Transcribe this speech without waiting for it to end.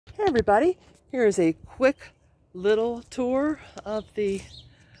Hey everybody, here's a quick little tour of the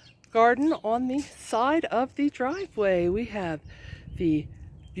garden on the side of the driveway. We have the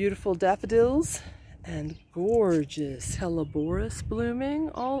beautiful daffodils and gorgeous helleborus blooming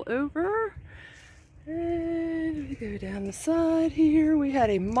all over. And we go down the side here. We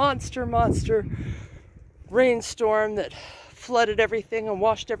had a monster rainstorm that flooded everything and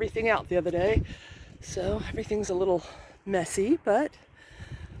washed everything out the other day. So everything's a little messy, but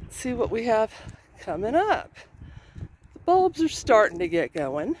let's see what we have coming up. The bulbs are starting to get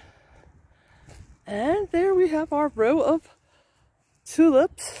going. And there we have our row of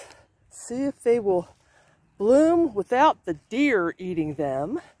tulips. See if they will bloom without the deer eating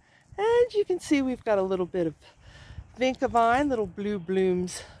them. And you can see we've got a little bit of vinca vine, little blue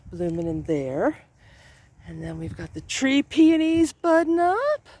blooms blooming in there. And then we've got the tree peonies budding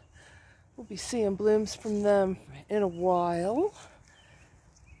up. We'll be seeing blooms from them in a while.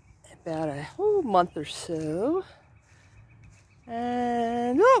 About a month or so.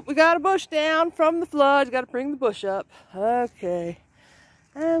 And oh, we got a bush down from the flood. Got to bring the bush up. Okay.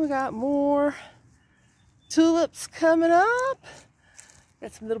 And we got more tulips coming up.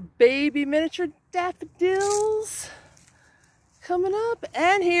 Got some little baby miniature daffodils coming up.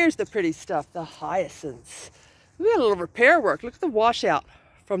 And here's the pretty stuff, the hyacinths. We got a little repair work. Look at the washout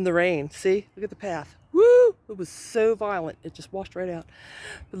from the rain. See? Look at the path. Woo! It was so violent. It just washed right out.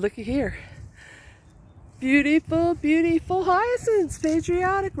 But looky here. Beautiful, beautiful hyacinths.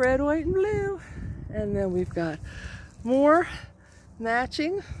 Patriotic, red, white, and blue. And then we've got more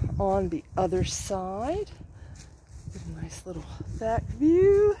matching on the other side. A nice little back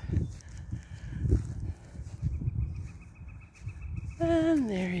view. And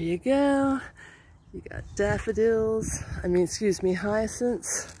there you go. You got daffodils,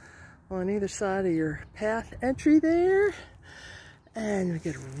 hyacinths on either side of your path entry there. And we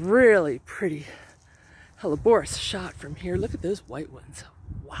get a really pretty helleborus shot from here. Look at those white ones.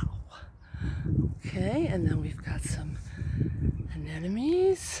 Wow. Okay, and then we've got some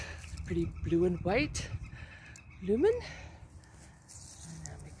anemones, pretty blue and white blooming. And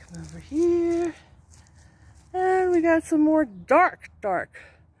then we come over here. And we got some more dark,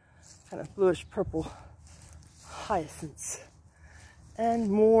 kind of bluish purple hyacinths.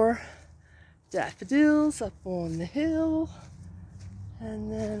 And more daffodils up on the hill.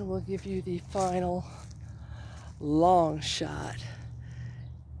 And then we'll give you the final long shot.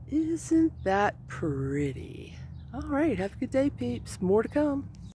 Isn't that pretty? All right, have a good day, peeps. More to come.